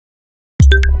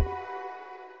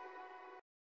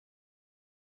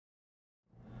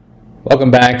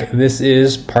Welcome back. This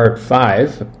is part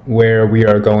 5 where we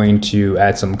are going to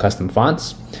add some custom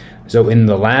fonts. So in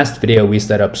the last video we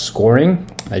set up scoring.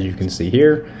 As you can see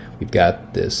here, we've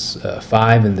got this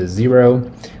 5 and this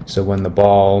 0. So when the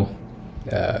ball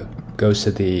goes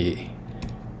to the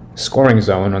scoring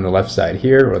zone on the left side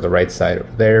here or the right side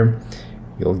over there,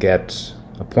 you'll get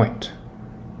a point.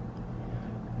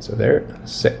 So there,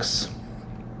 6.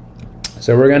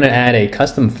 So we're going to add a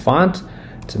custom font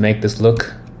to make this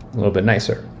look a little bit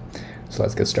nicer. So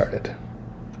let's get started.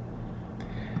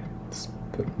 Let's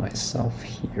put myself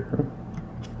here.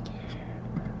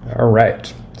 All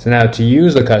right. So now to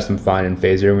use the custom font in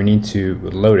Phaser, we need to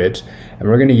load it. And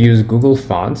we're going to use Google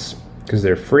Fonts because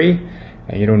they're free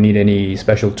and you don't need any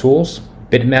special tools.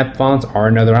 Bitmap fonts are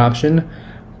another option,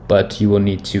 but you will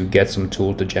need to get some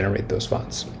tool to generate those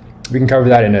fonts. We can cover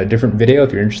that in a different video.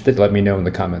 If you're interested, let me know in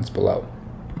the comments below.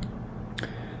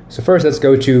 So first, let's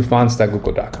go to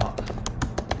fonts.google.com.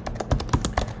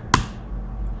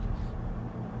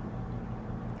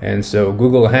 And so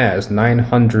Google has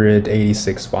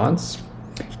 986 fonts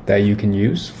that you can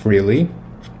use freely.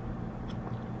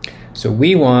 So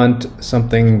we want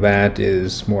something that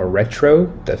is more retro,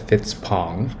 that fits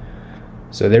Pong.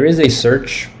 So there is a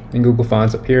search in Google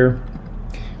Fonts up here,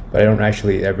 but I don't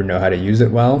actually ever know how to use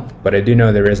it well. But I do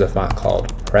know there is a font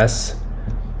called Press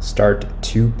Start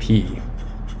 2P.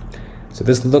 So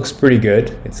this looks pretty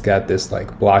good. It's got this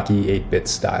like blocky 8-bit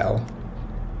style,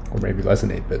 or maybe less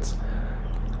than 8 bits.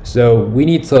 So we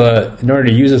need to, in order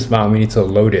to use this font, we need to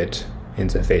load it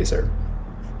into Phaser.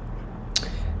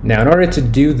 Now in order to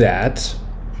do that,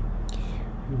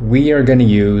 we are going to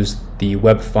use the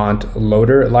Web Font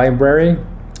Loader library,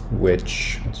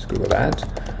 which, let's Google that,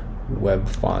 Web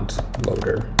Font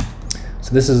Loader.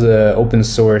 So this is an open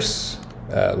source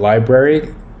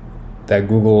library that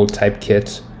Google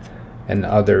Typekit and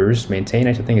others maintain.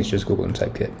 I think it's just Google and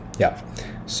Typekit. Yeah.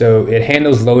 So it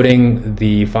handles loading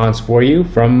the fonts for you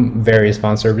from various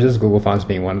font services, Google Fonts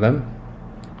being one of them.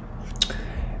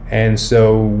 And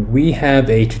so we have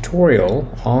a tutorial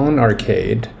on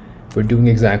Arcade for doing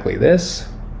exactly this.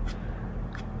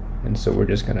 And so we're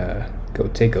just gonna go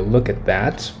take a look at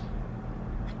that.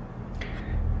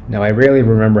 Now I rarely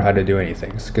remember how to do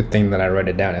anything. It's a good thing that I write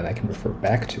it down and I can refer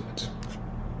back to it.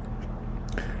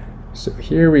 So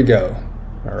here we go.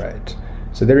 All right.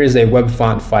 So there is a web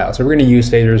font file. So we're going to use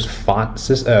Phaser's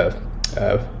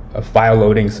a file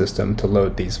loading system to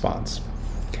load these fonts.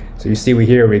 So you see we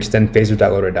extend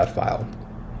phaser.loader.file.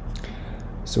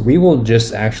 So we will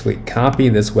just actually copy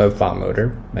this web font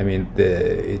loader. I mean,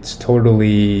 it's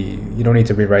totally, you don't need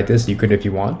to rewrite this. You could if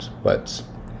you want, but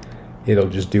it'll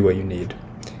just do what you need.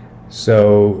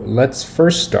 So let's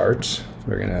first start.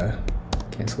 We're going to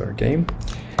cancel our game.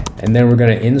 And then we're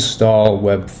going to install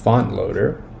Web Font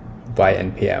Loader via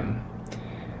npm.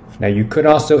 Now you could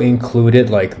also include it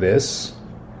like this,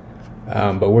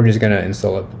 but we're just going to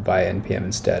install it via npm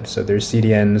instead. So there's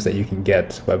CDNs that you can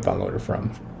get Web Font Loader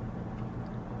from.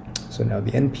 So now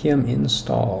the npm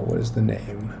install, what is the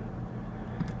name?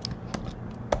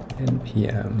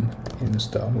 npm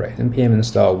install, right, npm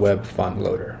install Web Font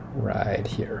Loader right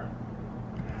here.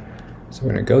 So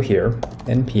we're going to go here,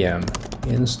 npm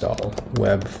install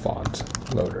Web Font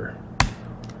Loader.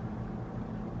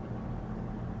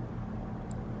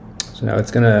 So now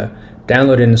it's going to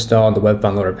download and install the Web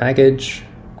Font Loader package.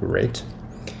 Great.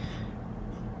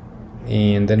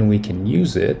 And then we can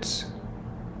use it.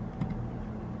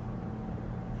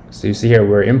 So you see here,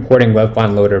 we're importing Web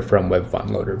Font Loader from Web Font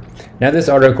Loader. Now this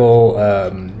article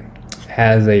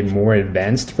has a more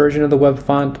advanced version of the Web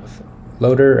Font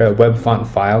Loader, Web Font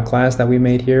File class that we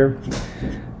made here.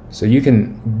 So you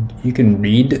can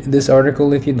read this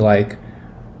article if you'd like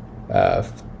to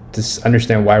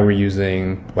understand why we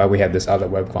have this other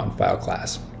Web Font File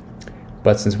class.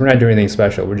 But since we're not doing anything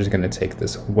special, we're just going to take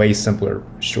this way simpler,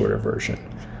 shorter version.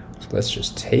 So let's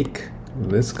just take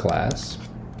this class.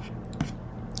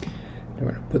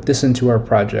 We're going to put this into our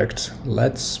project.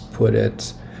 Let's put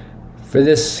it, for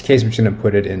this case, we're just going to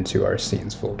put it into our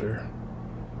scenes folder.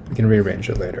 We can rearrange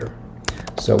it later.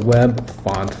 So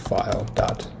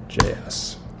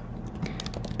webfontfile.js.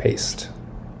 Paste.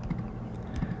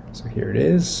 So here it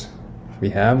is. We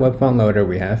have Web Font Loader,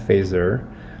 we have Phaser.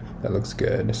 That looks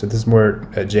good. So this is more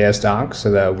a JS doc so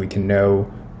that we can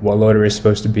know what loader is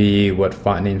supposed to be, what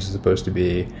font names is supposed to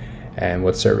be, and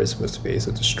what server is supposed to be.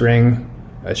 So it's a string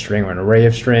or an array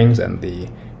of strings, and the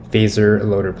Phaser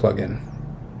loader plugin.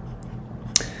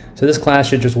 So this class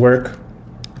should just work.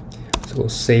 So we'll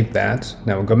save that.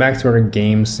 Now we'll go back to our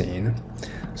game scene.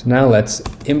 So now let's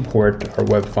import our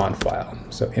web font file.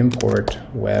 So import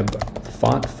web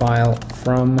font file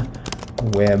from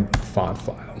web font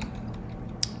file.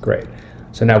 Great.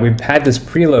 So now we've had this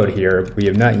preload here, but we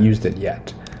have not used it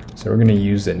yet. So we're going to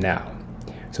use it now.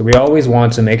 So we always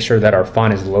want to make sure that our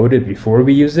font is loaded before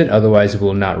we use it, otherwise it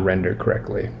will not render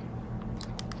correctly.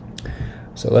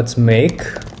 So let's make,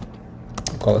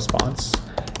 we'll call this fonts,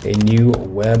 a new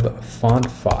web font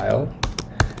file.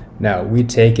 Now we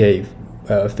take a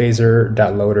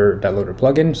phaser.loader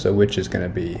plugin, so which is going to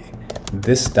be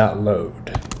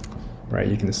this.load. Right?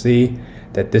 You can see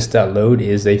that this.load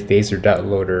is a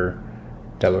phaser.loader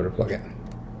plugin.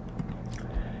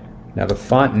 Now the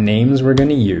font names we're going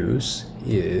to use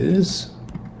is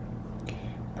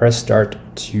press start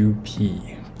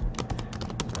 2p.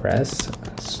 Press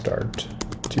start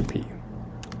 2p.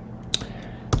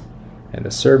 And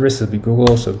the service will be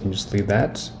Google, so we can just leave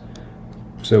that.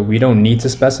 So we don't need to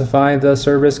specify the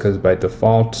service because by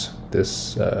default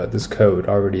this code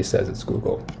already says it's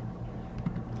Google.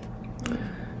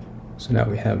 So now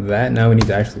we have that. Now we need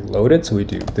to actually load it. So we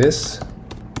do this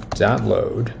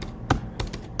 .load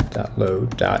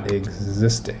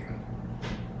 .existing.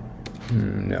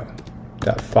 No,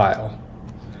 .file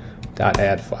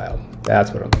 .add file.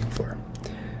 That's what I'm looking for.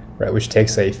 Right, which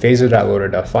takes a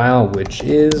phaser.loader.file, which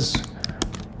is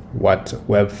what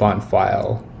web font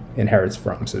file inherits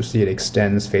from. So see, it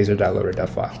extends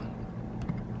phaser.loader.file.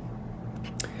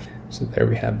 So there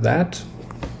we have that.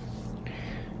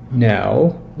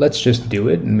 Now let's just do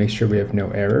it and make sure we have no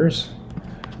errors.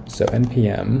 So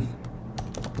npm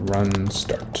run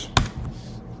start.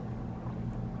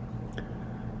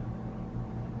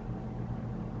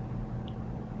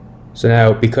 So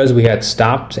now, because we had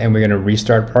stopped and we're going to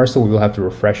restart parcel, we will have to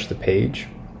refresh the page.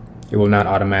 It will not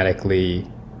automatically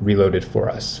reload it for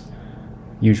us,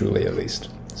 usually at least.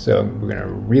 So we're going to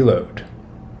reload.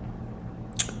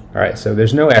 All right, so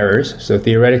there's no errors, so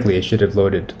theoretically it should have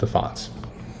loaded the fonts.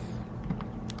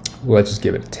 Well, let's just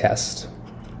give it a test.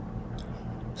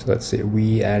 So let's see,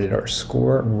 we added our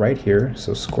score right here.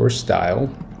 So score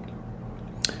style,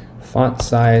 font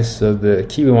size. So the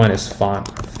key we want is font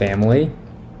family.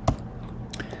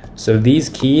 So these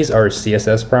keys are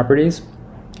CSS properties,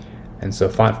 and so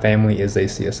font family is a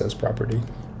CSS property.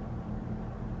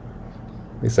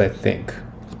 At least I think.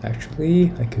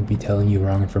 Actually, I could be telling you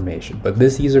wrong information, but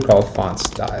these are called font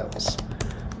styles,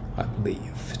 I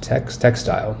believe. Text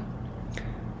style.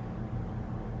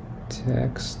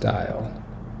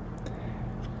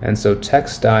 And so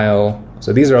text style,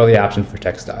 so these are all the options for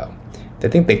text style. I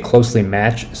think they closely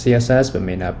match CSS, but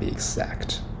may not be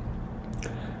exact.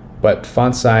 But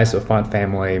font size, so font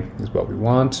family is what we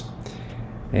want.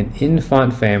 And in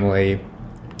font family,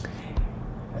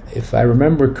 if I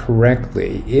remember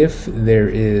correctly, if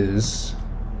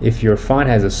your font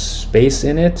has a space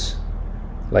in it,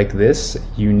 like this,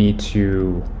 you need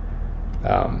to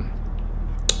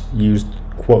use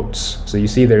quotes. So you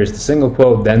see there's the single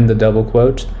quote, then the double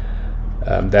quote.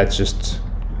 That's just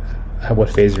what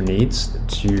Phaser needs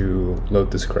to load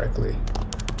this correctly.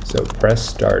 So press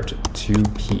start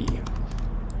 2p.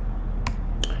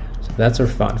 So that's our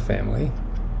font family.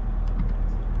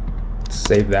 Let's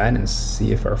save that and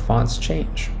see if our fonts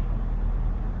change.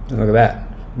 And look at that.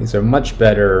 These are much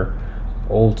better,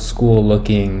 old school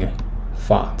looking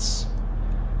fonts.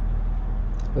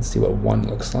 Let's see what one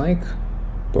looks like.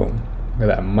 Boom. Look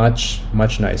at that, much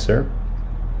nicer.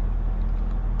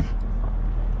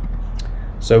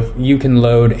 So you can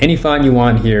load any font you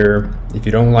want here. If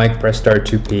you don't like press start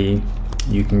 2p,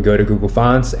 you can go to Google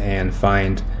Fonts and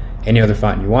find any other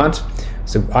font you want.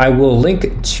 So I will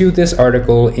link to this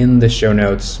article in the show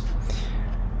notes.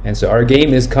 And so our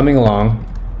game is coming along.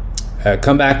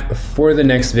 Come back for the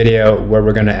next video where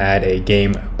we're going to add a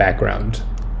game background.